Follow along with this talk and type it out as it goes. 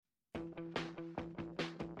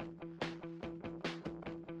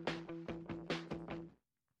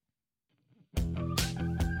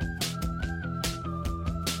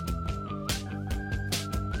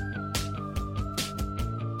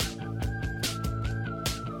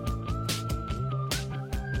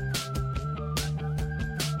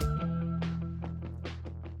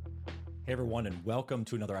Hey, everyone, and welcome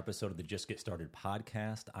to another episode of the Just Get Started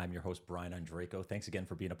podcast. I'm your host, Brian Andreyko. Thanks again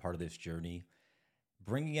for being a part of this journey.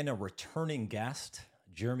 Bringing in a returning guest,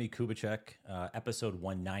 Jeremy Kubicek, episode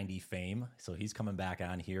 190 fame. So he's coming back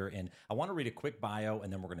on here. And I want to read a quick bio,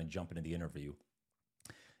 and then we're going to jump into the interview.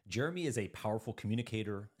 Jeremy is a powerful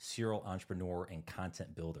communicator, serial entrepreneur, and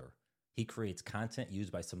content builder. He creates content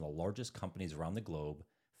used by some of the largest companies around the globe,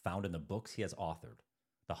 found in the books he has authored: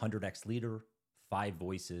 The 100X Leader, 5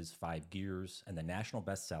 Voices, 5 Gears, and the national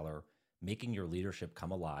bestseller, Making Your Leadership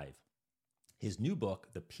Come Alive. His new book,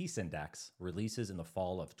 The Peace Index, releases in the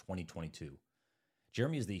fall of 2022.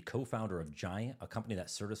 Jeremy is the co-founder of Giant, a company that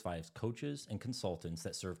certifies coaches and consultants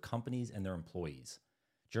that serve companies and their employees.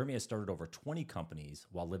 Jeremy has started over 20 companies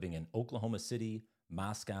while living in Oklahoma City,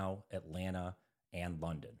 Moscow, Atlanta, and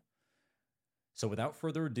London. So without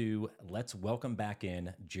further ado, let's welcome back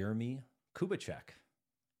in Jeremy Kubicek.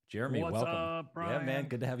 Jeremy, What's welcome. up, Brian? Yeah, man,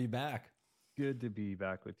 good to have you back. Good to be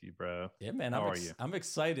back with you, bro. Yeah, man, How are you? I'm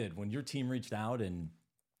excited. When your team reached out and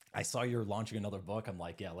I saw you're launching another book, I'm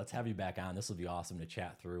like, yeah, let's have you back on. This will be awesome to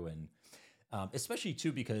chat through. And especially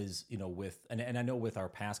too, because, you know, and I know with our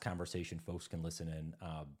past conversation, folks can listen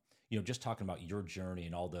in, just talking about your journey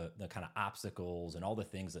and all the kind of obstacles and all the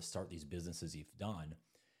things that start these businesses you've done.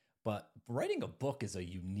 But writing a book is a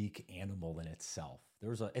unique animal in itself.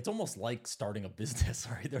 It's almost like starting a business,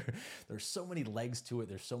 right? There's so many legs to it.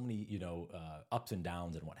 There's so many, ups and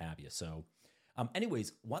downs and what have you. So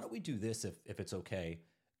anyways, why don't we do this if it's okay?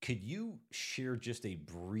 Could you share just a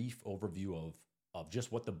brief overview of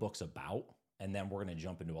just what the book's about? And then we're going to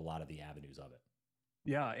jump into a lot of the avenues of it.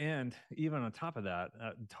 Yeah, and even on top of that,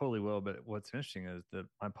 totally will. But what's interesting is that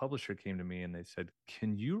my publisher came to me and they said,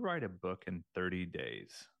 "Can you write a book in 30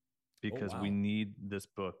 days? Because we need this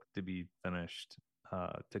book to be finished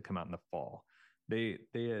to come out in the fall." I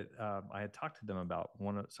had talked to them about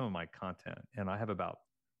some of my content, and we have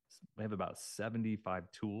about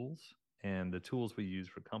 75 tools, and the tools we use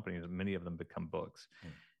for companies, many of them become books.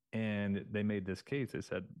 And they made this case. They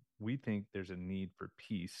said, "We think there's a need for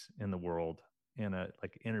peace in the world, and a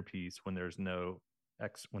like inner peace when there's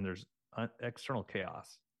external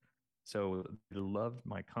chaos." So they loved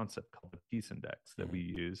my concept called the Peace Index that we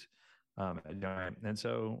use at Giant. And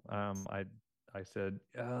so I said,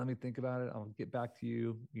 let me think about it. I'll get back to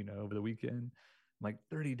you, over the weekend. I'm like,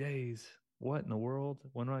 30 days. What in the world?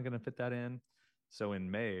 When am I going to fit that in? So in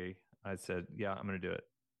May, I said, yeah, I'm going to do it.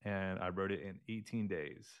 And I wrote it in 18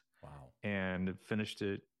 days. Wow. And finished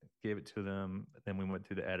it, gave it to them. Then we went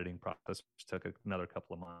through the editing process, which took another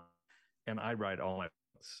couple of months. And I write all my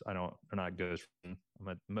books. They're not ghostwritten.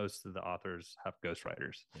 Most of the authors have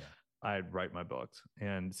ghostwriters. Yeah. I write my books.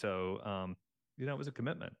 And so, it was a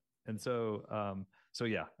commitment. And so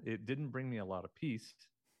yeah, it didn't bring me a lot of peace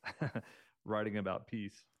writing about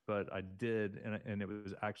peace, but I did. And it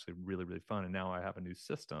was actually really, really fun. And now I have a new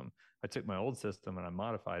system. I took my old system and I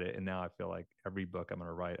modified it. And now I feel like every book I'm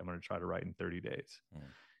going to try to write in 30 days,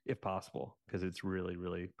 if possible, because it's really,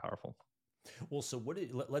 really powerful. Well, so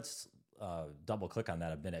let's double click on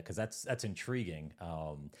that a minute, because that's intriguing.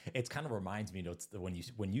 It kind of reminds me,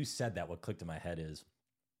 when you said that, what clicked in my head is,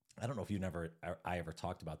 I don't know if I ever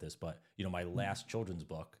talked about this, but my last children's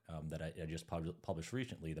book that I just published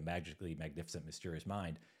recently, The Magically Magnificent Mysterious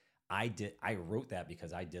Mind. I wrote that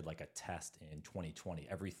because I did like a test in 2020.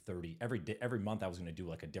 Every month I was going to do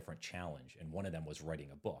like a different challenge, and one of them was writing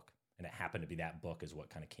a book. And it happened to be that book is what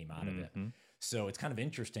kind of came out of it. So it's kind of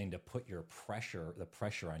interesting to put the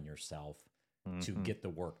pressure on yourself to get the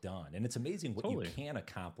work done. And it's amazing what you can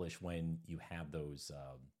accomplish when you have those,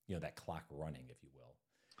 that clock running, if you will.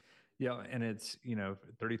 Yeah. And it's,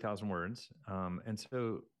 30,000 words.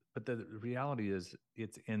 But the reality is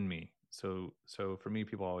it's in me. So for me,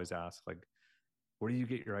 people always ask, like, where do you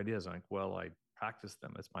get your ideas? I'm like, well, I practice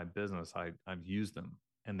them. It's my business. I've used them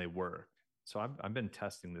and they work. So I've been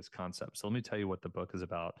testing this concept. So let me tell you what the book is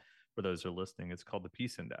about for those who are listening. It's called The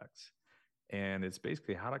Peace Index. And it's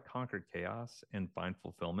basically how to conquer chaos and find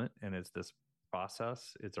fulfillment. And it's this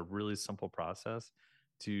process. It's a really simple process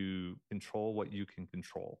to control what you can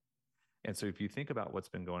control. And so if you think about what's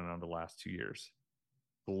been going on the last 2 years,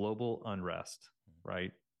 global unrest,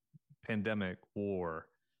 right? Pandemic, war,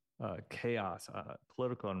 chaos,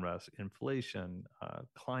 political unrest, inflation,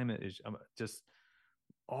 climate is just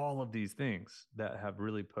all of these things that have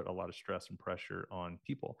really put a lot of stress and pressure on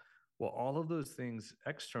people. Well, all of those things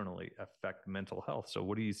externally affect mental health. So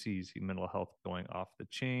what do you see? You see mental health going off the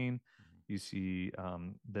chain. You see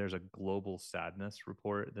there's a global sadness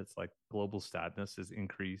report that's like global sadness is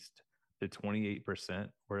increased to 28%,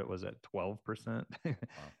 where it was at 12%. Wow.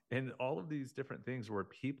 And all of these different things where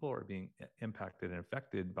people are being impacted and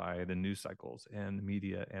affected by the news cycles and the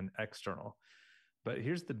media and external. But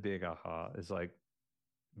here's the big aha is like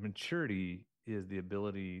maturity is the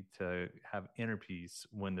ability to have inner peace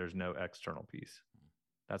when there's no external peace.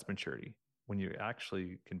 That's maturity. When you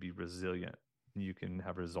actually can be resilient, you can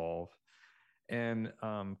have resolve and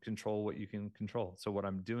control what you can control. So what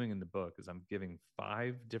I'm doing in the book is I'm giving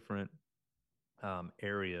 5 different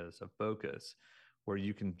areas of focus where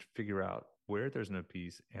you can figure out where there's no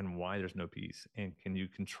peace and why there's no peace, and can you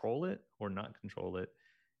control it or not control it,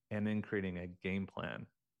 and then creating a game plan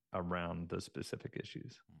around those specific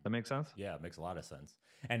issues. That makes sense? Yeah, it makes a lot of sense.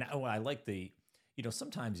 And I like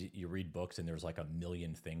sometimes you read books and there's like a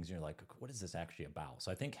million things and you're like, what is this actually about?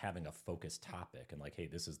 So I think having a focused topic and like, hey,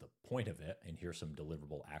 this is the point of it, and here's some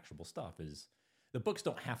deliverable, actionable stuff is the books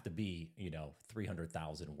don't have to be,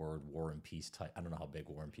 300,000 word War and Peace type. I don't know how big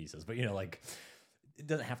War and Peace is, but like it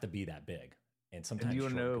doesn't have to be that big. And sometimes, and you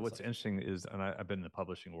want to know what's interesting is, and I've been in the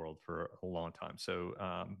publishing world for a long time. So,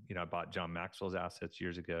 I bought John Maxwell's assets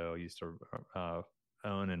years ago. I used to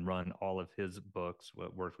own and run all of his books.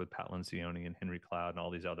 Worked with Pat Lencioni and Henry Cloud and all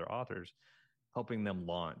these other authors, helping them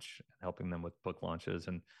launch, helping them with book launches,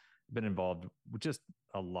 and been involved with just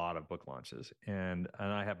a lot of book launches. And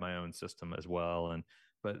I have my own system as well.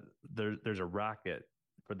 But there's a racket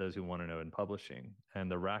for those who want to know in publishing, and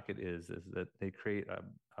the racket is that they create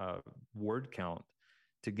a word count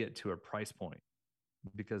to get to a price point,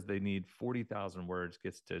 because they need 40,000 words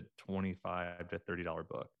gets to $25 to $30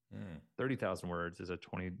 book. 30,000 words is a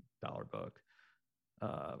 $20 book.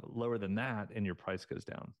 Lower than that, and your price goes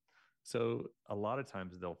down. So a lot of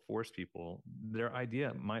times they'll force people, their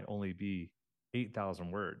idea might only be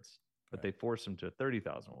 8,000 words, but right. They force them to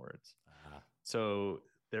 30,000 words. So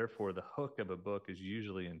therefore the hook of a book is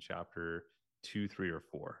usually in chapter 2, 3, or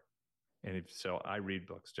 4. And so I read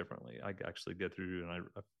books differently. I actually go through and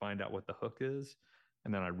I find out what the hook is,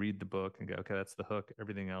 and then I read the book and go, okay, that's the hook.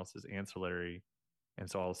 Everything else is ancillary. And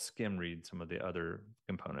so I'll skim read some of the other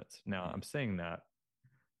components. Now I'm saying that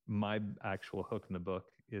my actual hook in the book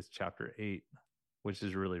is chapter 8, which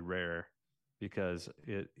is really rare because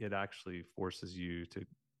it actually forces you to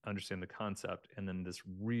understand the concept, and then this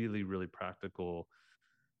really, really practical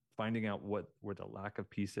finding out where the lack of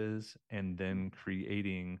peace is, and then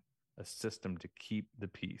creating a system to keep the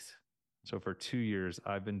peace. So for 2 years,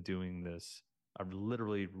 I've been doing this. I've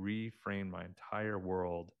literally reframed my entire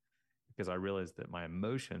world because I realized that my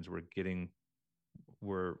emotions were getting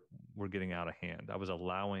out of hand. I was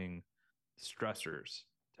allowing stressors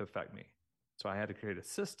to affect me. So I had to create a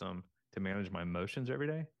system to manage my emotions every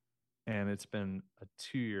day. And it's been a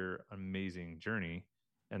 2-year amazing journey.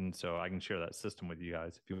 And so I can share that system with you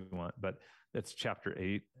guys if you want. But that's chapter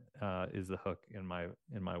 8 is the hook in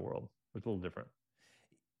my world. It's a little different.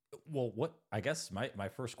 Well, I guess my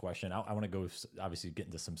first question, I want to go obviously get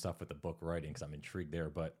into some stuff with the book writing because I'm intrigued there.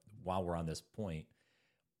 But while we're on this point,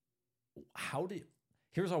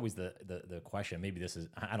 here's always the question. Maybe this is,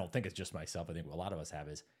 I don't think it's just myself. I think a lot of us have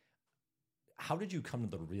is, how did you come to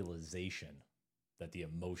the realization that the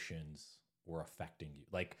emotions were affecting you?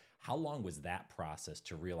 Like, how long was that process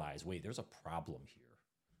to realize, wait, there's a problem here?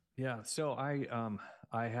 Yeah. So I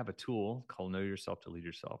have a tool called Know Yourself to Lead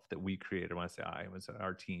Yourself that we created. When I say it was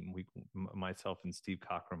our team, myself and Steve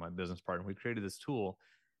Cochran, my business partner, we created this tool.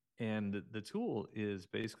 And the tool is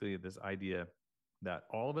basically this idea that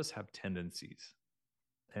all of us have tendencies,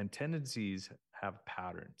 and tendencies have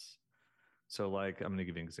patterns. So like, I'm going to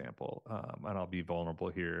give you an example, and I'll be vulnerable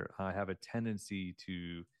here. I have a tendency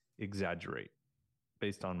to exaggerate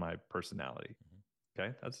based on my personality.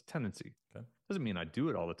 Okay. That's a tendency. Okay. Doesn't mean I do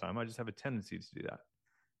it all the time. I just have a tendency to do that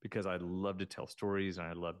because I love to tell stories and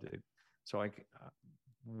I love to. So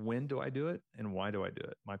when do I do it and why do I do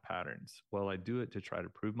it? My patterns. Well, I do it to try to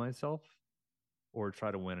prove myself or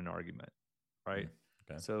try to win an argument. Right.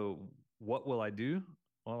 Okay. So what will I do?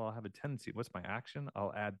 Well, I'll have a tendency. What's my action?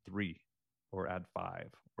 I'll add 3 or add 5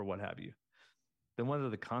 or what have you. Then what are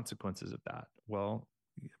the consequences of that? Well,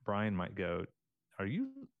 Brian might go, are you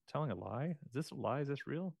telling a lie? Is this a lie? Is this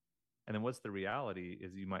real? And then what's the reality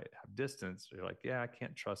is you might have distance. You're like, yeah, I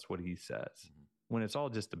can't trust what he says. When it's all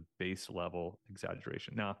just a base level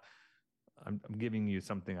exaggeration. Now, I'm giving you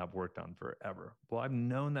something I've worked on forever. Well, I've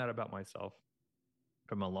known that about myself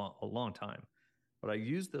from a long time. But I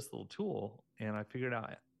used this little tool and I figured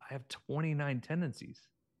out I have 29 tendencies.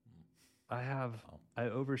 I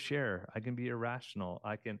overshare. I can be irrational.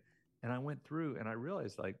 And I went through and I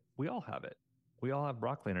realized like we all have it. We all have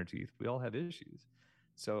broccoli in our teeth. We all have issues.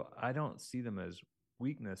 So I don't see them as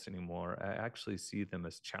weakness anymore. I actually see them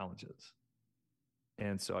as challenges.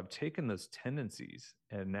 And so I've taken those tendencies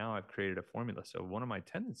and now I've created a formula. So one of my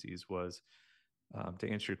tendencies was, to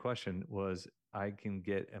answer your question, was I can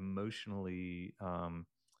get emotionally,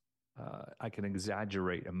 I can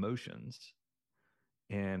exaggerate emotions.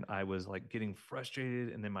 And I was like getting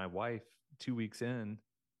frustrated. And then my wife, 2 weeks in,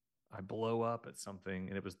 I blow up at something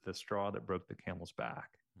and it was the straw that broke the camel's back.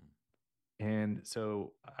 And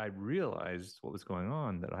so I realized what was going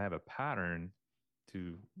on, that I have a pattern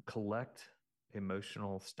to collect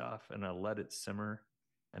emotional stuff and I let it simmer,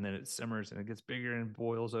 and then it simmers and it gets bigger and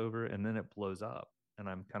boils over and then it blows up. And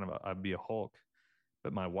I'd be a Hulk,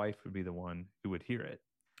 but my wife would be the one who would hear it.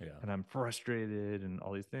 Yeah. And I'm frustrated and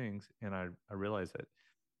all these things. And I realized that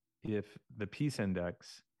if the peace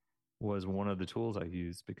index was one of the tools I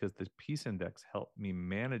used, because the peace index helped me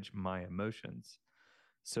manage my emotions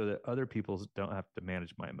so that other people don't have to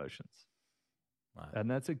manage my emotions. Wow. And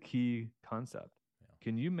that's a key concept. Yeah.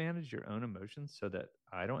 Can you manage your own emotions so that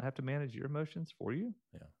I don't have to manage your emotions for you,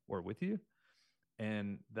 or with you?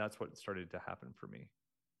 And that's what started to happen for me.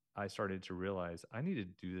 I started to realize I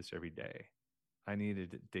needed to do this every day. I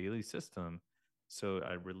needed a daily system. So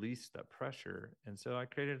I released that pressure. And so I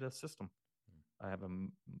created a system. I have a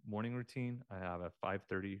morning routine. I have a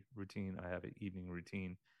 5:30 routine. I have an evening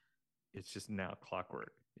routine. It's just now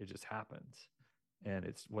clockwork. It just happens. And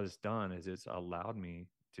it's what it's done is it's allowed me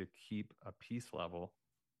to keep a peace level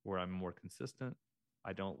where I'm more consistent.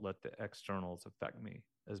 I don't let the externals affect me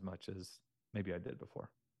as much as maybe I did before.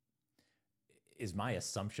 Is my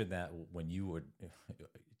assumption that when you would,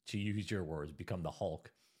 to use your words, become the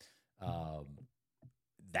Hulk,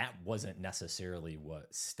 that wasn't necessarily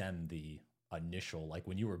what stemmed the initial, like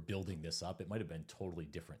when you were building this up, it might have been totally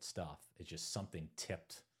different stuff. It's just something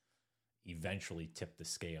eventually tipped the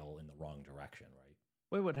scale in the wrong direction, right?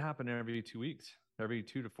 Well, it would happen every 2 weeks, every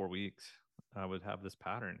 2 to 4 weeks. I would have this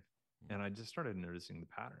pattern, and I just started noticing the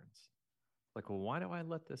patterns. Like, well, why do I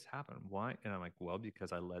let this happen? Why? And I'm like, well,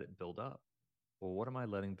 because I let it build up. Well, what am I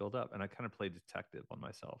letting build up? And I kind of played detective on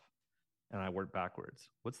myself, and I worked backwards.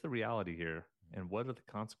 What's the reality here? And what are the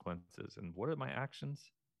consequences? And what are my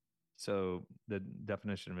actions? So the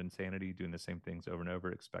definition of insanity, doing the same things over and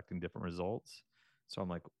over, expecting different results. So I'm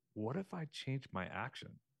like, what if I change my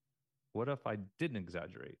action? What if I didn't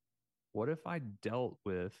exaggerate? What if I dealt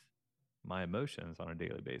with my emotions on a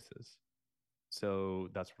daily basis? So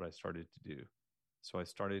that's what I started to do. So I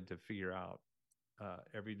started to figure out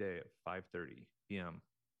every day at 5:30 p.m.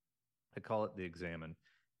 I call it the Examen.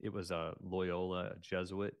 It was a Loyola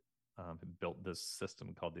Jesuit who built this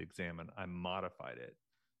system called the Examen. I modified it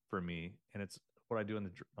for me, and it's what I do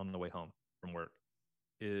on the way home from work.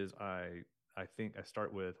 Is I think I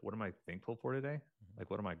start with, what am I thankful for today?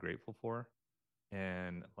 Like, what am I grateful for?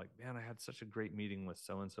 And I'm like, man, I had such a great meeting with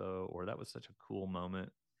so and so, or that was such a cool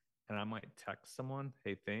moment. And I might text someone,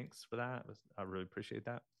 hey, thanks for that. I really appreciate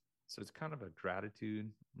that. So it's kind of a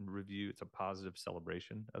gratitude review. It's a positive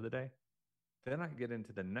celebration of the day. Then I get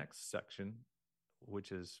into the next section,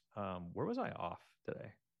 which is, where was I off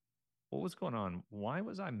today? What was going on? Why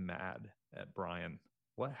was I mad at Brian?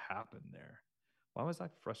 What happened there? Why was I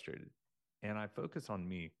frustrated? And I focus on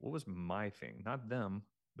me. What was my thing? Not them,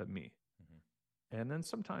 but me. And then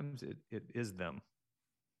sometimes it is them,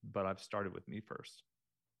 but I've started with me first.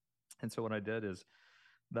 And so what I did is,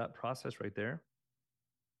 that process right there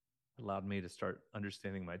allowed me to start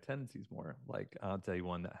understanding my tendencies more. Like, I'll tell you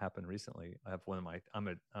one that happened recently. I have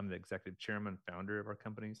I'm the executive chairman, founder of our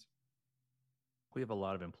companies. We have a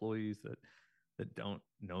lot of employees that don't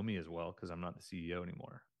know me as well because I'm not the CEO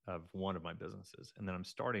anymore of one of my businesses. And then I'm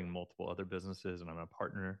starting multiple other businesses, and I'm a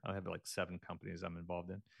partner. I have like 7 companies I'm involved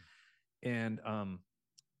in. And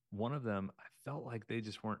one of them, I felt like they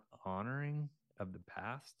just weren't honoring of the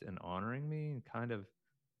past and honoring me, and kind of,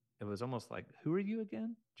 it was almost like, who are you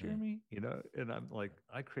again, Jeremy? You know, and I'm like,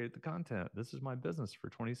 I created the content. This is my business for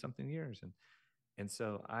 20 something years. And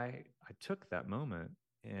so I took that moment,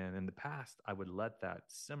 and in the past I would let that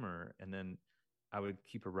simmer, and then I would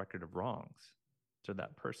keep a record of wrongs to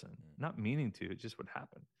that person, not meaning to, it just would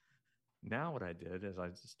happen. Now what I did is I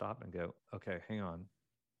just stop and go, okay, hang on.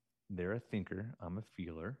 They're a thinker. I'm a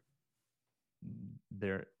feeler.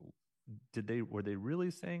 Were they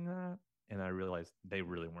really saying that? And I realized they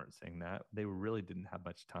really weren't saying that. They really didn't have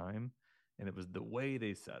much time. And it was the way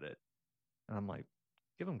they said it. And I'm like,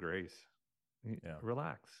 give them grace.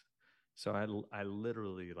 Relax. So I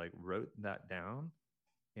literally like wrote that down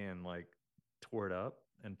and like tore it up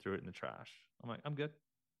and threw it in the trash. I'm like, I'm good.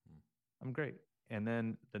 I'm great. And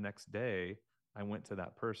then the next day I went to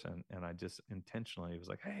that person and I just intentionally was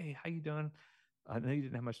like, hey, how you doing? I know you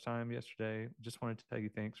didn't have much time yesterday. Just wanted to tell you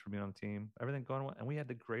thanks for being on the team. Everything going well. And we had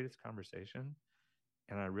the greatest conversation.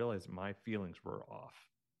 And I realized my feelings were off.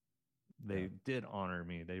 Yeah. They did honor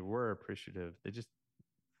me. They were appreciative. They just,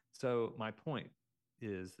 so my point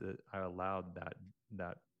is that I allowed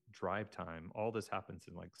that drive time. All this happens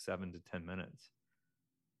in like 7 to 10 minutes.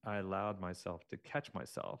 I allowed myself to catch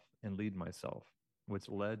myself and lead myself, which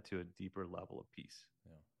led to a deeper level of peace.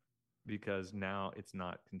 Yeah. Because now it's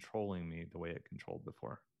not controlling me the way it controlled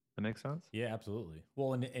before. That makes sense? Yeah, absolutely.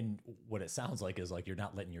 Well, and what it sounds like is like you're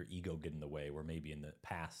not letting your ego get in the way, where maybe in the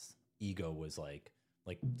past ego was like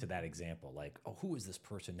to that example, like, oh, who is this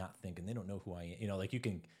person not thinking? They don't know who I am. You know, like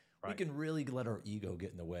we Right. can really let our ego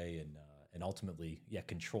get in the way and ultimately, yeah,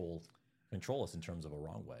 control us in terms of a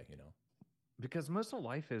wrong way, you know. Because most of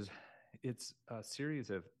life is it's a series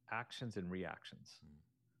of actions and reactions. Mm.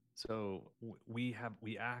 So we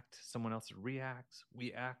act, someone else reacts,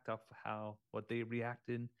 we act off how what they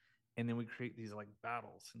reacted, and then we create these like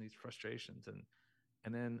battles and these frustrations,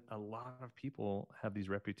 and then a lot of people have these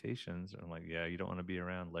reputations and I'm like, yeah, you don't want to be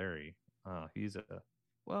around Larry. He's a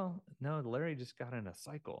well, no, Larry just got in a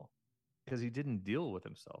cycle because he didn't deal with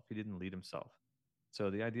himself. He didn't lead himself.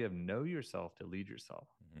 So the idea of know yourself to lead yourself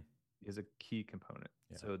Mhm. is a key component.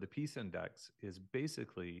 Yeah. So the peace index is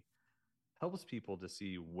basically helps people to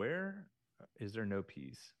see where is there no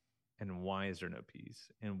peace and why is there no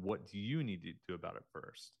peace and what do you need to do about it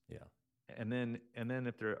first. Yeah. And then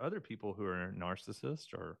if there are other people who are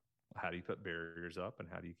narcissists, or how do you put barriers up and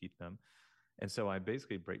how do you keep them? And so I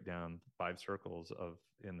basically break down 5 circles of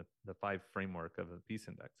in the 5 framework of a peace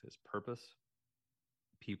index is purpose,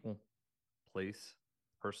 people, place,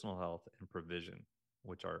 personal health, and provision,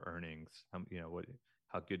 which are earnings.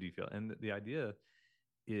 How good do you feel? And the idea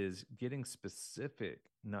is getting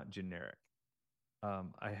specific, not generic.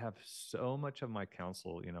 I have so much of my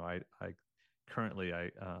counsel. I currently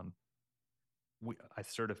I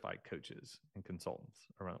certify coaches and consultants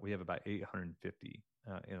around. We have about 850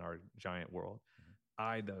 in our giant world. Mhm.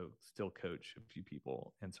 I though still coach a few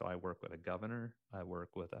people, and so I work with a governor. I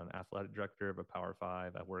work with an athletic director of a Power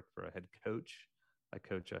Five. I work for a head coach. I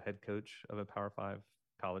coach a head coach of a Power Five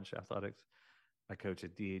college athletics. I coach a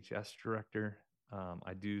DHS director.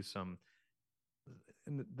 I do some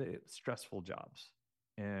in the stressful jobs,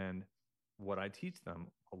 and what I teach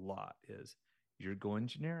them a lot is you're going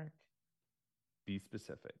generic, be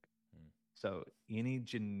specific. Mm. So any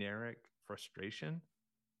generic frustration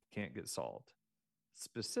can't get solved.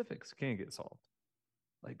 Specifics can get solved.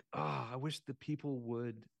 Like, oh, I wish the people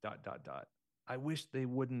would dot dot dot. I wish they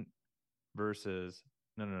wouldn't versus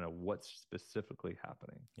no no no. What's specifically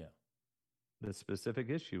happening? Yeah. The specific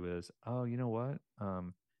issue is, oh, you know what?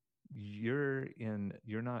 You're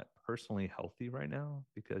not personally healthy right now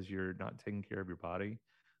because you're not taking care of your body,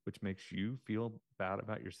 which makes you feel bad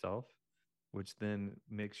about yourself, which then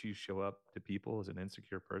makes you show up to people as an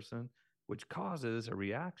insecure person, which causes a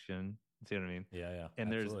reaction. See what I mean? Yeah. Yeah.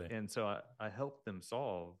 And there's Absolutely. and so I help them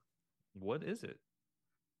solve what is it.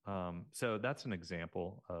 So that's an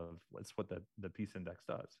example of what's what the peace index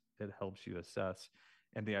does. It helps you assess,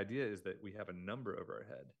 and the idea is that we have a number over our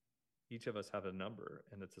head. Each of us have a number,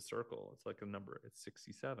 and it's a circle. It's like a number. It's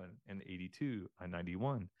 67 and 82 and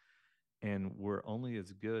 91, and we're only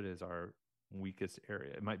as good as our weakest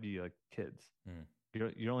area. It might be like kids. Mm.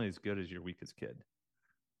 You're only as good as your weakest kid,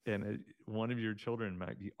 and one of your children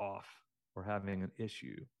might be off or having an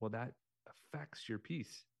issue. Well, that affects your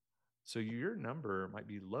peace. So your number might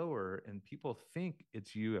be lower, and people think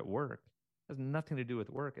it's you at work. It has nothing to do with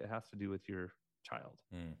work. It has to do with your child.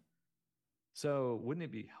 Mm. So wouldn't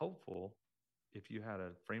it be helpful if you had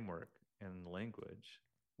a framework and language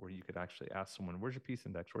where you could actually ask someone, "Where's your peace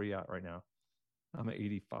index? Where are you at right now?" I'm at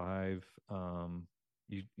 85.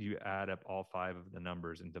 You add up all 5 of the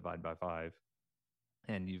numbers and divide by 5,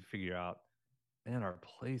 and you figure out, man, our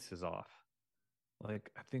place is off.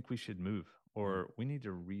 Like, I think we should move, Mm. or we need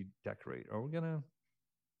to redecorate, or we're gonna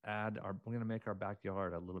make our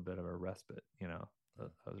backyard a little bit of a respite. A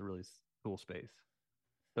really cool space.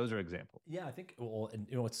 Those are examples. Yeah, I think. Well, and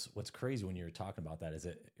you know what's crazy when you're talking about that is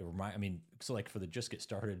it remind. I mean, so like for the just get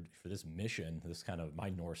started for this mission, this kind of my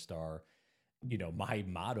North Star. You know, my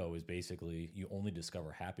motto is basically you only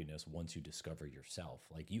discover happiness once you discover yourself.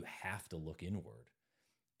 Like you have to look inward.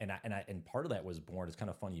 And part of that was born. It's kind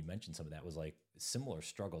of funny you mentioned some of that was like similar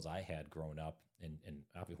struggles I had growing up and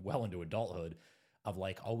well into adulthood of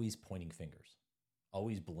like always pointing fingers,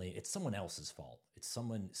 always blame. It's someone else's fault. It's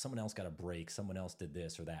someone else got a break. Someone else did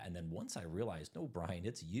this or that. And then once I realized, no, Brian,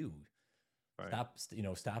 it's you. Right.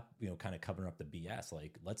 Stop, kind of covering up the BS.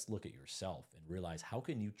 Like let's look at yourself and realize how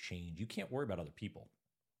can you change. You can't worry about other people.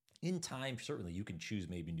 In time, certainly you can choose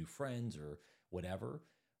maybe new friends or whatever,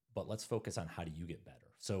 but let's focus on how do you get better.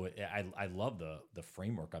 So I love the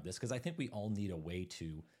framework of this because I think we all need a way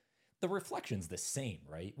to. The reflection's the same,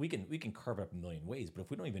 right? We can carve it up a million ways, but if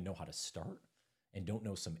we don't even know how to start and don't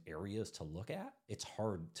know some areas to look at, it's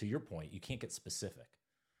hard. To your point, you can't get specific.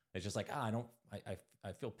 It's just like, I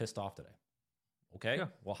feel pissed off today. Okay, Yeah.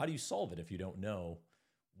 well, how do you solve it if you don't know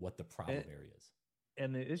what the problem And, area is?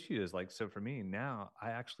 and the issue is like, so for me now, I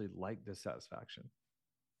actually like dissatisfaction.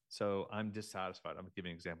 So I'm dissatisfied. I'm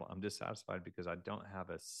giving an example. I'm dissatisfied because I don't have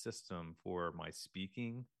a system for my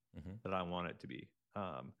speaking Mm-hmm. that I want it to be.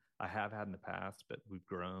 I have had in the past, but we've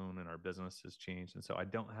grown and our business has changed. And so I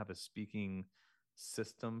don't have a speaking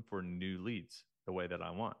system for new leads the way that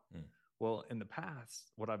I want. Mm. Well, in the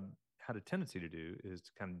past, what I've had a tendency to do is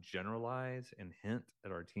to kind of generalize and hint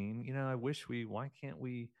at our team, why can't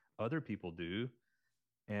we, other people do?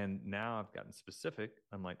 And now I've gotten specific.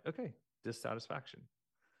 I'm like, okay, dissatisfaction.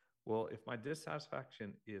 Well, if my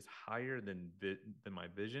dissatisfaction is higher than my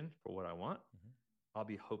vision for what I want, Mm-hmm. I'll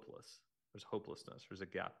be hopeless. There's hopelessness. There's a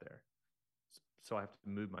gap there. So I have to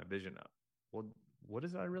move my vision up. Well, what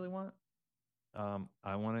is it I really want?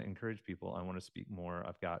 I want to encourage people. I want to speak more.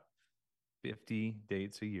 I've got 50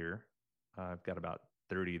 dates a year. I've got about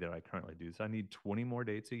 30 that I currently do. So I need 20 more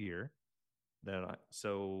dates a year.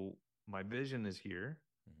 So my vision is here.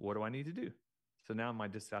 Mm-hmm. What do I need to do? So now my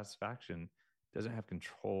dissatisfaction doesn't have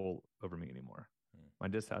control over me anymore. Mm-hmm. My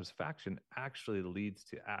dissatisfaction actually leads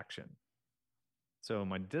to action. So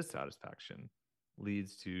my dissatisfaction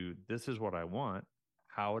leads to this is what I want.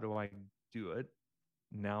 How do I do it?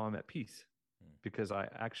 Now I'm at peace because I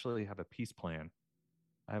actually have a peace plan.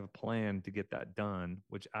 I have a plan to get that done,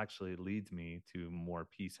 which actually leads me to more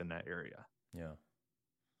peace in that area. Yeah. Does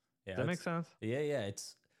Yeah. that make sense? Yeah.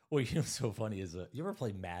 It's well, what's so funny is you ever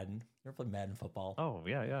play Madden? You ever play Madden football? Oh,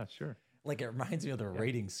 yeah, sure. Like it reminds me of the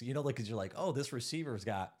ratings, like, cause you're like, oh, this receiver's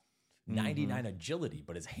got 99 agility,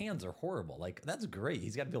 but his hands are horrible. Like, that's great.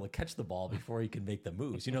 He's got to be able to catch the ball before he can make the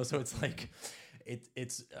moves, So it's like,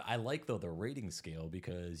 I like though the rating scale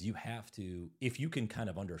because you have to, if you can kind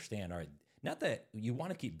of understand, all right, not that you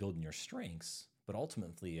want to keep building your strengths, but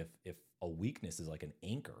ultimately if a weakness is like an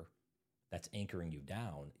anchor that's anchoring you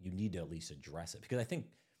down, you need to at least address it. Because I think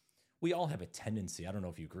we all have a tendency, I don't know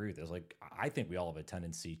if you agree with this, like, I think we all have a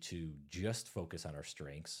tendency to just focus on our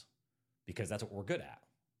strengths because that's what we're good at.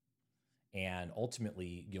 And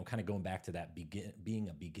ultimately, kind of going back to that being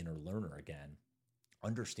a beginner learner again,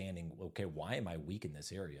 understanding, okay, why am I weak in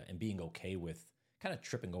this area? And being okay with kind of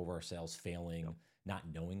tripping over ourselves, failing, not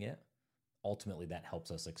knowing it. Ultimately, that helps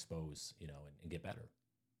us expose, and get better.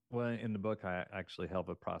 Well, in the book, I actually have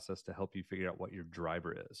a process to help you figure out what your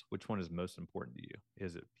driver is. Which one is most important to you?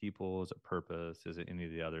 Is it people? Is it purpose? Is it any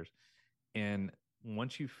of the others? And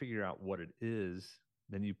once you figure out what it is,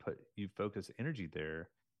 then you focus energy there,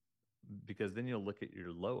 because then you'll look at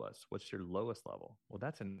your lowest. What's your lowest level? Well,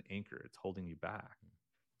 that's an anchor. It's holding you back.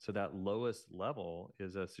 So that lowest level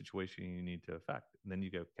is a situation you need to affect. And then you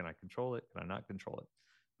go, can I control it? Can I not control it?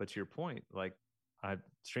 But to your point, like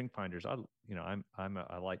strength finders, I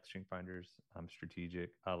like strength finders. I'm strategic.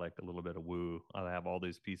 I like a little bit of woo. I have all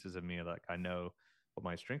these pieces of me, like I know what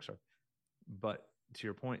my strengths are. But to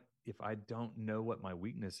your point, if I don't know what my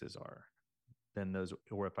weaknesses are, then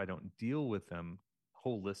or if I don't deal with them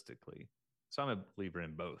holistically. So I'm a believer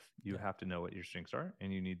in both. You have to know what your strengths are,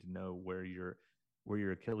 and you need to know where your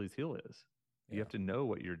Achilles heel is. You have to know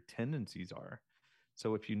what your tendencies are.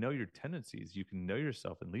 So if you know your tendencies, you can know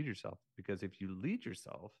yourself and lead yourself. Because if you lead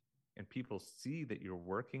yourself and people see that you're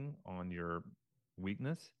working on your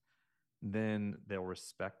weakness, then they'll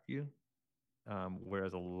respect you.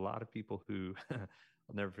 Whereas a lot of people who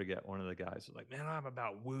I'll never forget, one of the guys was like, man, I'm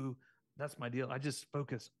about woo. That's my deal. I just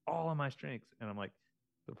focus all on my strengths. And I'm like,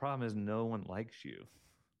 the problem is no one likes you.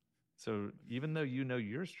 So even though you know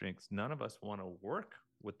your strengths, none of us want to work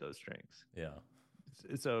with those strengths. Yeah.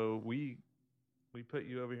 So we put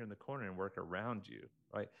you over here in the corner and work around you,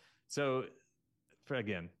 right? So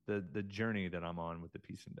again, the journey that I'm on with the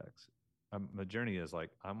Peace Index, my journey is like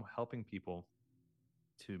I'm helping people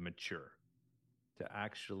to mature, to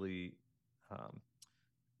actually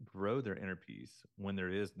grow their inner peace when there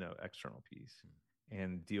is no external peace,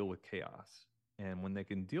 and deal with chaos. And when they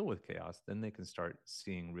can deal with chaos, then they can start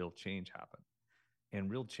seeing real change happen. And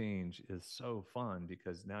real change is so fun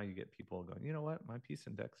because now you get people going, you know what? My peace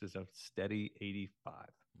index is a steady 85.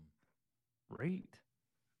 Great.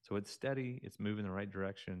 So it's steady, it's moving in the right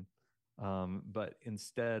direction. But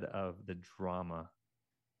instead of the drama,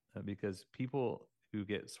 because people who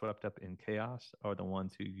get swept up in chaos are the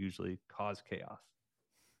ones who usually cause chaos.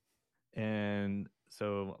 And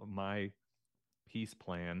So my peace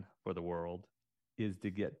plan for the world is to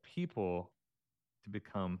get people to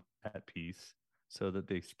become at peace so that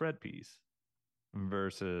they spread peace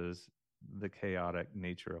versus the chaotic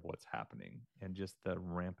nature of what's happening and just the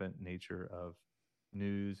rampant nature of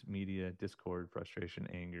news, media, discord, frustration,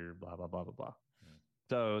 anger, blah, blah, blah, blah, blah. Mm.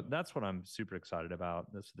 So that's what I'm super excited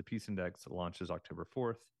about. This the Peace Index launches October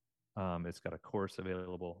 4th. It's got a course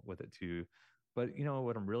available with it too. But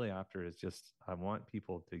what I'm really after is just I want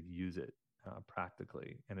people to use it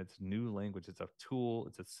practically. And it's new language. It's a tool.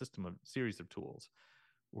 It's a series of tools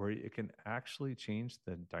where it can actually change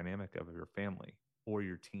the dynamic of your family or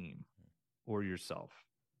your team or yourself.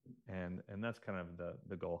 And that's kind of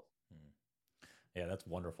the goal. Yeah, that's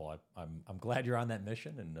wonderful. I'm glad you're on that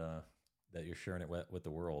mission and that you're sharing it with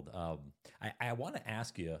the world. I want to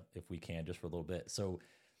ask you, if we can, just for a little bit. So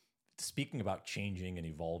speaking about changing and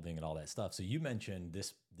evolving and all that stuff. So you mentioned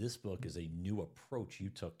this book is a new approach you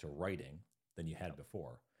took to writing than you had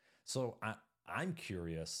before. So I'm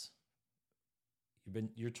curious.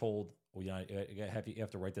 You're told, well, you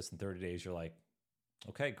have to write this in 30 days. You're like,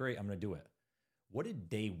 okay, great, I'm going to do it. What did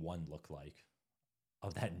day one look like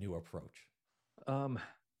of that new approach? I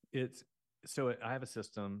have a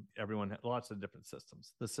system. Everyone, lots of different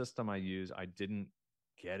systems. The system I use, I didn't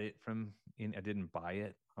get it I didn't buy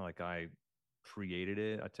it. Like I created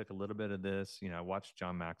it. I took a little bit of this, I watched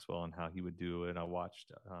John Maxwell and how he would do it. I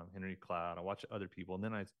watched Henry Cloud. I watched other people. And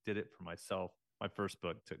then I did it for myself. My first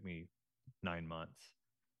book took me 9 months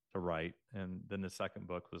to write. And then the second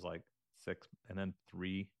book was like 6 and then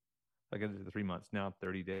 3. I got to 3 months, now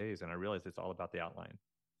 30 days. And I realized it's all about the outline.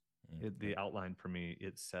 The outline for me,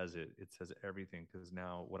 it says everything. Because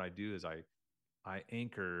now what I do is I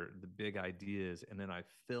anchor the big ideas and then I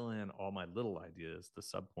fill in all my little ideas, the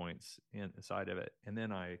subpoints inside of it. And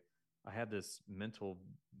then I have this mental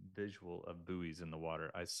visual of buoys in the water.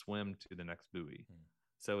 I swim to the next buoy.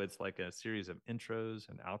 So it's like a series of intros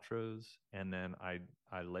and outros. And then I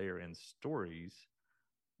layer in stories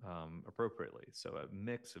appropriately. So a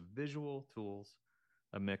mix of visual tools,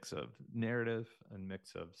 a mix of narrative, a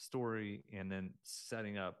mix of story, and then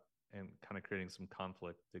setting up and kind of creating some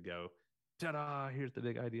conflict to go, ta-da, here's the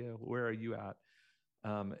big idea. Where are you at?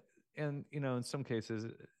 And in some cases,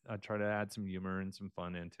 I try to add some humor and some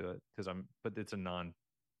fun into it but it's a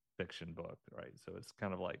non-fiction book, right? So it's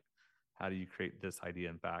kind of like, how do you create this idea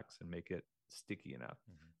in facts and make it sticky enough?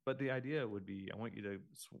 Mm-hmm. But the idea would be,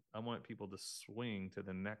 I want people to swing to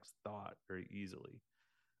the next thought very easily.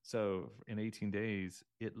 So in 18 days,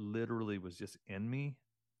 it literally was just in me.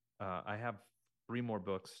 I have 3 more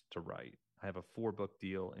books to write. I have a 4-book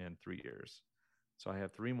deal in 3 years. So I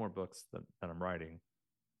have 3 more books that I'm writing.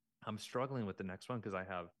 I'm struggling with the next one because I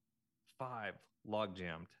have 5 log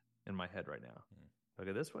jammed in my head right now.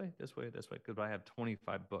 Okay, this way, because I have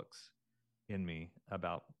 25 books in me.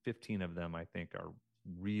 About 15 of them I think are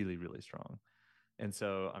really, really strong. And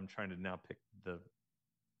so I'm trying to now pick the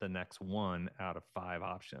next one out of 5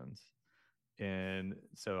 options. And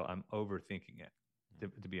so I'm overthinking it,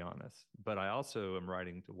 to be honest. But I also am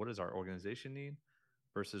writing to what does our organization need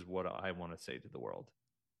versus what I want to say to the world.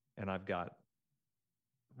 And I've got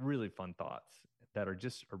really fun thoughts that are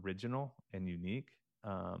just original and unique.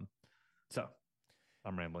 So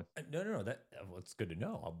I'm rambling. No. It's good to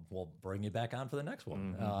know. We'll bring you back on for the next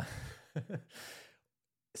one. Mm-hmm.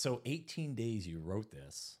 So 18 days you wrote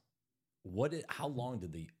this. How long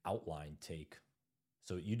did the outline take?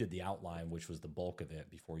 So you did the outline, which was the bulk of it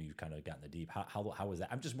before you kind of got in the deep. How was that?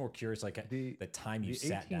 I'm just more curious, like the time you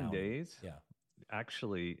sat down. 18 days. Yeah.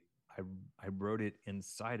 Actually, I wrote it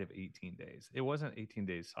inside of 18 days. It wasn't 18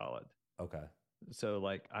 days solid. Okay. So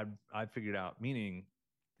like I figured out, meaning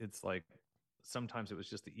it's like sometimes it was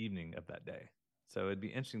just the evening of that day. So it'd be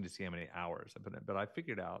interesting to see how many hours I put in. But I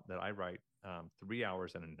figured out that I write 3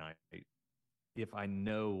 hours in a night. If I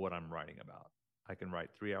know what I'm writing about, I can write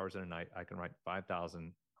 3 hours in a night. I can write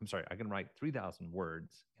 3,000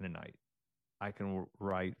 words in a night. I can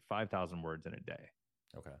write 5,000 words in a day.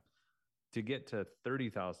 Okay. To get to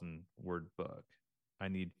 30,000 word book, I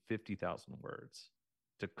need 50,000 words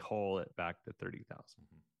to call it back to 30,000.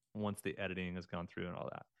 Mm-hmm. Once the editing has gone through and all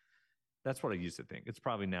that. That's what I used to think. It's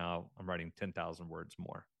probably now I'm writing 10,000 words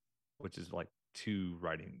more, which is like 2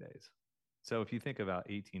 writing days. So if you think about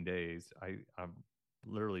 18 days, I'm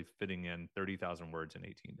literally fitting in 30,000 words in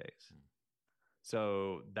 18 days.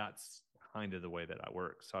 So that's kind of the way that I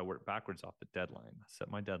work. So I work backwards off the deadline. I set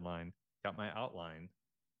my deadline, got my outline,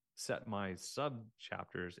 set my sub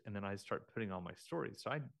chapters, and then I start putting all my stories. So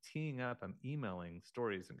I'm teeing up, I'm emailing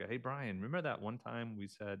stories and go, hey, Brian, remember that one time we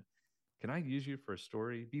said, can I use you for a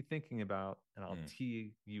story? Be thinking about, and I'll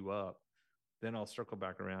tee you up then I'll circle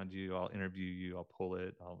back around you. I'll interview you. I'll pull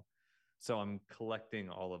it. So I'm collecting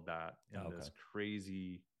all of that in this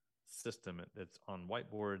crazy system that's on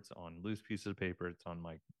whiteboards, on loose pieces of paper. It's on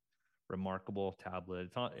my Remarkable tablet.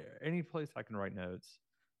 It's on any place I can write notes.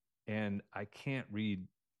 And I can't read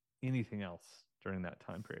anything else during that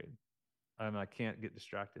time period. I can't get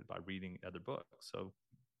distracted by reading other books. So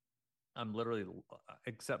I'm literally,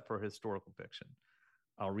 except for historical fiction,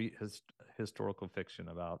 I'll read historical fiction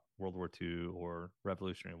about World War II or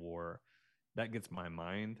Revolutionary War. That gets my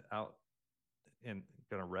mind out and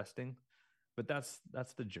kind of resting. But that's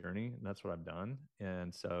the journey, and that's what I've done.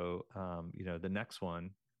 And so, the next one,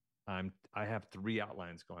 I have 3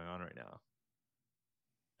 outlines going on right now,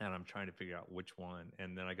 and I'm trying to figure out which one.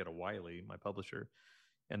 And then I go to Wiley, my publisher,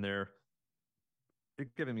 and they're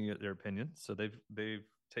giving me their opinion. So they've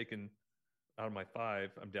taken out of my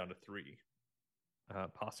 5, I'm down to 3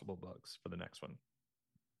 possible books for the next one.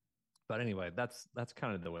 But anyway, that's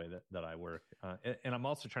kind of the way that I work. And I'm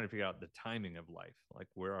also trying to figure out the timing of life. Like,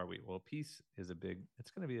 where are we? Well, peace is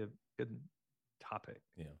it's going to be a good topic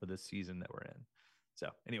for this season that we're in. So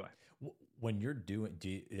anyway, when you're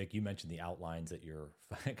like you mentioned the outlines that you're,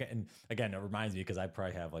 and again, it reminds me because I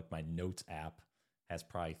probably have like my notes app has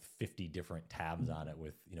probably 50 different tabs on it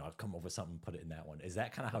with, I've come up with something, put it in that one. Is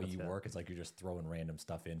that kind of how you work? It's like you're just throwing random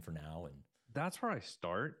stuff in for now. And that's where I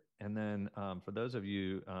start. And then for those of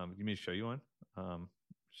you, you mean to show you one?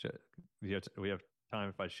 We have time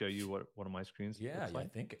if I show you what one of my screens looks like?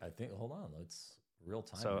 I think, hold on, let's real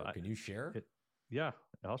time. So can you share? Yeah,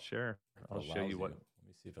 I'll share. I'll show you what. Let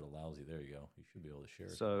me see if it allows you. There you go. You should be able to share.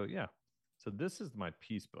 So yeah. So this is my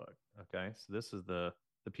peace book. Okay. So this is the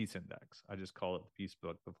peace index. I just call it the peace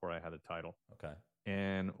book before I had a title. Okay.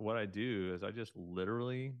 And what I do is I just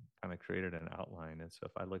literally kind of created an outline. And so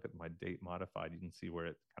if I look at my date modified, you can see where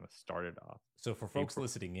it kind of started off. So for folks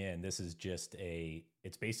listening in, this is just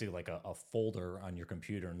it's basically like a folder on your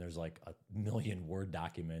computer, and there's like a million Word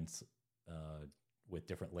documents with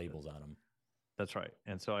different labels on them. That's right.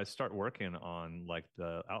 And so I start working on like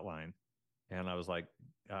the outline, and I was like,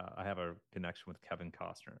 I have a connection with Kevin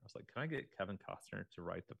Costner. I was like, can I get Kevin Costner to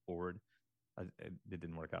write the forward? It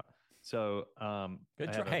didn't work out. So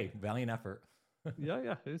good try. Hey, valiant effort.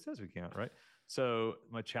 yeah. Who says we can't, right? So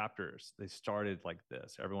my chapters, they started like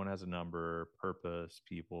this. Everyone has a number: purpose,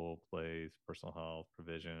 people, place, personal health,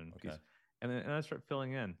 provision, peace. And then I start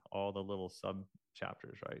filling in all the little sub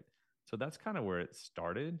chapters, right? So that's kind of where it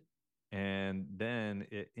started. And then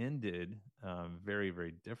it ended very,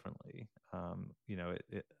 very differently.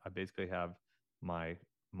 I basically have my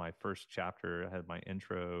first chapter. I had my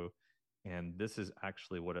intro, and this is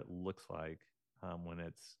actually what it looks like when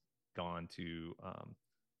it's gone to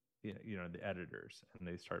the editors, and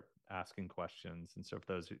they start asking questions. And so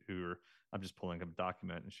for those who are, I'm just pulling up a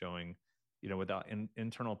document and showing, without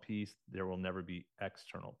internal peace, there will never be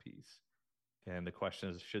external peace. And the question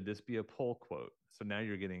is, should this be a pull quote? So now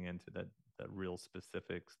you're getting into the real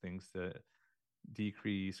specifics, things to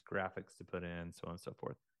decrease, graphics to put in, so on and so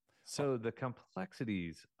forth. So the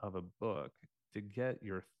complexities of a book to get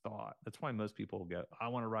your thought. That's why most people go, I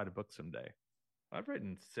want to write a book someday. I've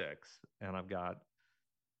written 6, and I've got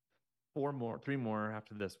 3 more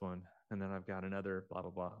after this one. And then I've got another blah,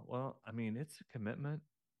 blah, blah. Well, I mean, it's a commitment,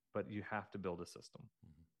 but you have to build a system.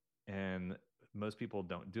 Mm-hmm. And most people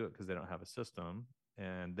don't do it because they don't have a system.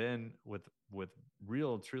 And then with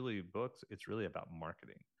real, truly books, it's really about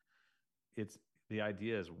marketing. The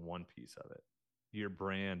idea is one piece of it. Your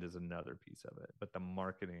brand is another piece of it, but the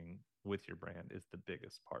marketing with your brand is the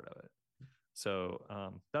biggest part of it. So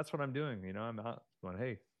that's what I'm doing. I'm out going,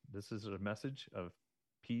 hey, this is a message of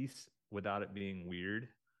peace without it being weird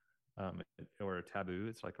or a taboo.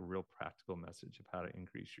 It's like a real practical message of how to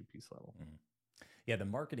increase your peace level. Mm-hmm. Yeah, the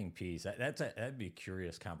marketing piece, that'd be a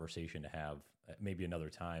curious conversation to have maybe another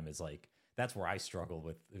time. Is like, that's where I struggle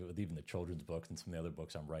with even the children's books and some of the other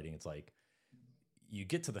books I'm writing. It's like, you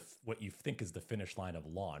get to what you think is the finish line of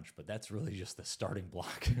launch, but that's really just the starting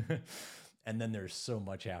block. And then there's so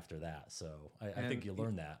much after that. So I think you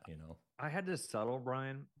learn that, I had to settle,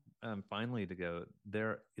 Brian, finally to go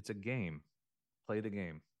there. It's a game. Play the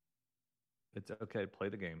game. It's okay. Play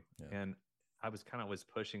the game. Yeah. And I was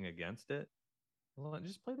pushing against it. Well,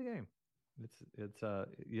 just play the game. It's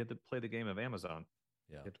you have to play the game of Amazon.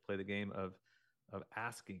 Yeah. You have to play the game of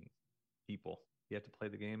asking people. You have to play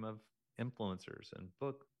the game of influencers and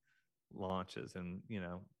book launches and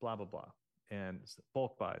blah blah blah and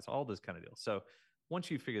bulk buys, all those kind of deals. So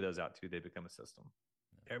once you figure those out too, they become a system.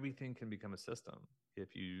 Yeah. Everything can become a system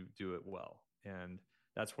if you do it well. And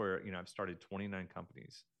that's where I've started 29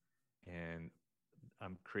 companies, and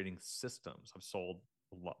I'm creating systems. I've sold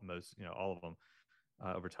most, all of them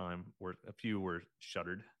over time. A few were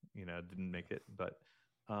shuttered, didn't make it. But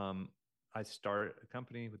I start a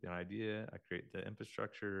company with an idea. I create the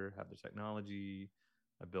infrastructure, have the technology,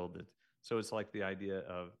 I build it. So it's like the idea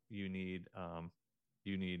of you need a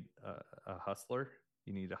hustler,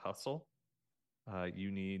 you need a hustle,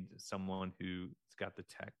 you need someone who's got the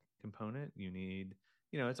tech component. You need,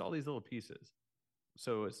 it's all these little pieces.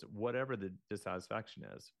 So it's whatever the dissatisfaction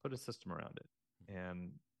is, put a system around it,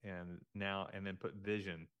 and then put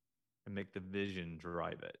vision and make the vision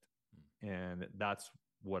drive it. And that's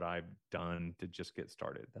what I've done to just get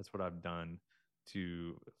started. That's what I've done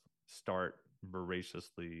to start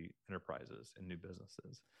voraciously enterprises and new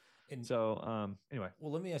businesses. And so, anyway.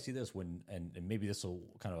 Well, let me ask you this: and maybe this will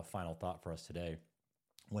kind of a final thought for us today.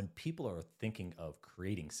 When people are thinking of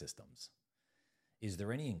creating systems, is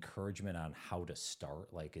there any encouragement on how to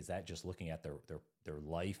start? Like, is that just looking at their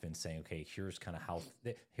life and saying, okay, here's kind of how,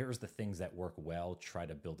 here's the things that work well, try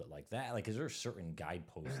to build it like that? Like, is there certain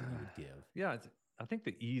guideposts that you would give? Yeah, I think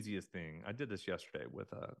the easiest thing, I did this yesterday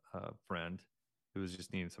with a friend who was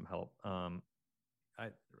just needing some help. I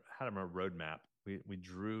had him a roadmap. We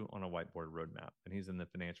drew on a whiteboard roadmap, and he's in the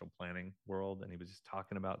financial planning world, and he was just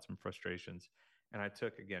talking about some frustrations. And I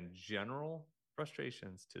took, again, general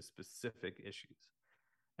frustrations to specific issues.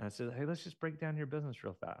 And I said, hey, let's just break down your business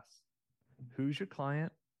real fast. Who's your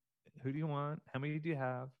client? Who do you want? How many do you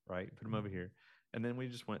have? Right? Put them over here. And then we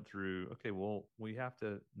just went through, okay, well, they have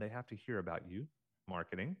to hear about you,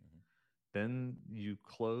 marketing. Then you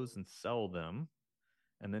close and sell them.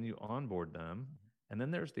 And then you onboard them. And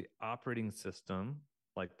then there's the operating system,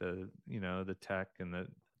 like the tech and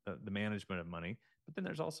the management of money. But then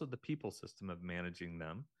there's also the people system of managing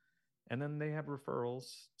them. And then they have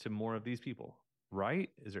referrals to more of these people, right?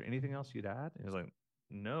 Is there anything else you'd add? And he's like,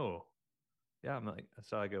 no. Yeah, I'm like,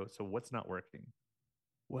 so I go, so what's not working?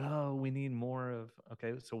 Well, we need more of,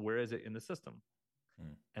 okay, so where is it in the system?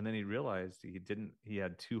 And then he realized he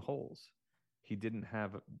had two holes. He didn't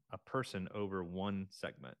have a person over one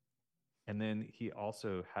segment. And then he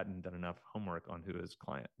also hadn't done enough homework on who his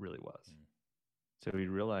client really was. So he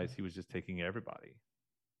realized he was just taking everybody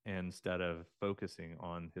instead of focusing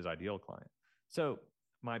on his ideal client. So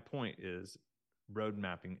my point is road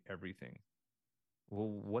mapping everything. Well,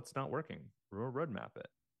 what's not working? We'll roadmap it.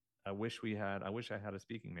 I wish I had a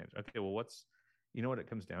speaking manager. Okay, well, what it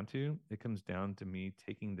comes down to? It comes down to me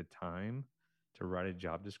taking the time to write a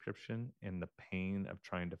job description and the pain of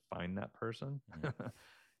trying to find that person.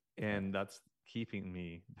 And that's keeping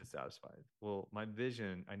me dissatisfied. Well, my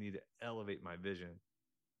vision, I need to elevate my vision.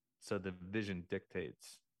 So the vision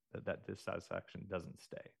dictates that dissatisfaction doesn't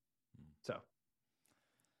stay. So.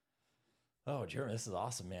 Oh, Jeremy, this is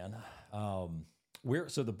awesome, man.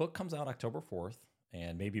 So the book comes out October 4th,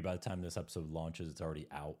 and maybe by the time this episode launches, it's already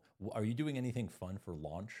out. Are you doing anything fun for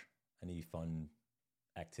launch? Any fun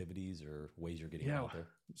activities or ways you're getting out there?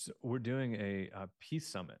 So we're doing a Peace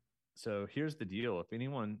Summit. So here's the deal. If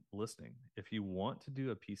anyone listening, if you want to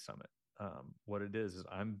do a Peace Summit, what it is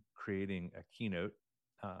I'm creating a keynote.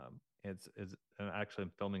 It's actually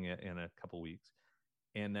I'm filming it in a couple weeks.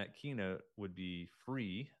 And that keynote would be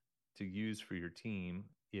free to use for your team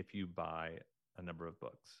if you buy a number of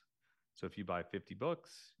books. So if you buy 50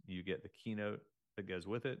 books, you get the keynote that goes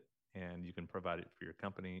with it, and you can provide it for your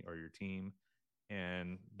company or your team.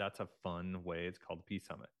 And that's a fun way. It's called the Peace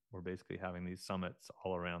Summit. We're basically having these summits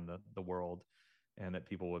all around the world, and that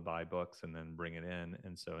people would buy books and then bring it in.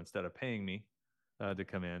 And so instead of paying me to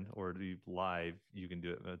come in or do live, you can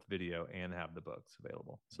do it with video and have the books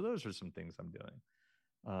available. So those are some things I'm doing.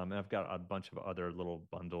 And I've got a bunch of other little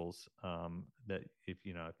bundles that if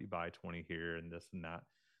you buy 20 here and this and that,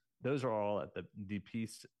 those are all at the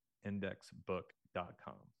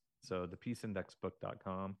peaceindexbook.com. So the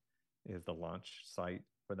peaceindexbook.com is the launch site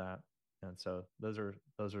for that. And so those are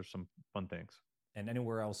some fun things. And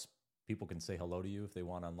anywhere else people can say hello to you if they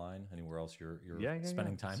want online? Anywhere else you're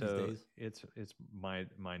spending time these days? It's my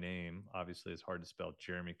name. Obviously, it's hard to spell.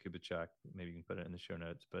 Jeremy Kubicek. Maybe you can put it in the show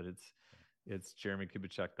notes, but it's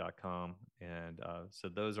jeremykubicek.com. And so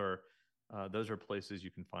those are places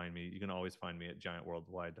you can find me. You can always find me at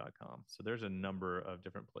giantworldwide.com. So there's a number of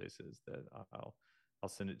different places that I'll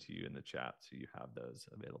send it to you in the chat so you have those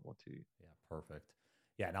available to you. Yeah, perfect.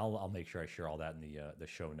 Yeah, and I'll make sure I share all that in the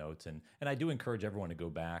show notes. And I do encourage everyone to go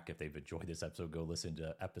back if they've enjoyed this episode, go listen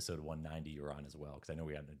to episode 190 you're on as well, because I know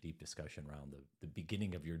we had a deep discussion around the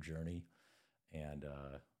beginning of your journey and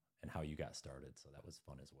how you got started. So that was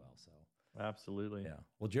fun as well. So absolutely. Yeah.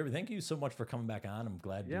 Well, Jeremy, thank you so much for coming back on. I'm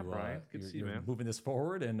glad Brian, good to see you, man. Moving this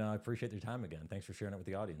forward, and I appreciate your time again. Than's for sharing it with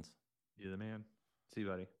the audience. You're the man. See you,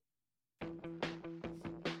 buddy.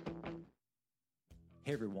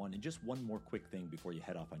 Hey everyone, and just one more quick thing before you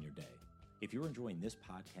head off on your day. If you're enjoying this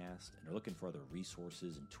podcast and are looking for other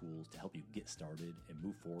resources and tools to help you get started and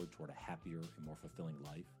move forward toward a happier and more fulfilling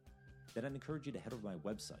life, then I'd encourage you to head over to my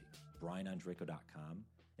website, brianondraco.com,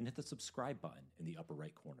 and hit the subscribe button in the upper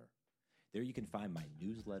right corner. There you can find my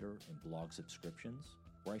newsletter and blog subscriptions,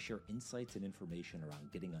 where I share insights and information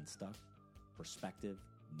around getting unstuck, perspective,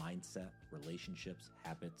 mindset, relationships,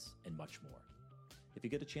 habits, and much more. If you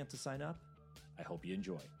get a chance to sign up, I hope you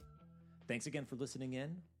enjoy. Thanks again for listening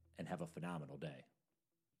in, and have a phenomenal day.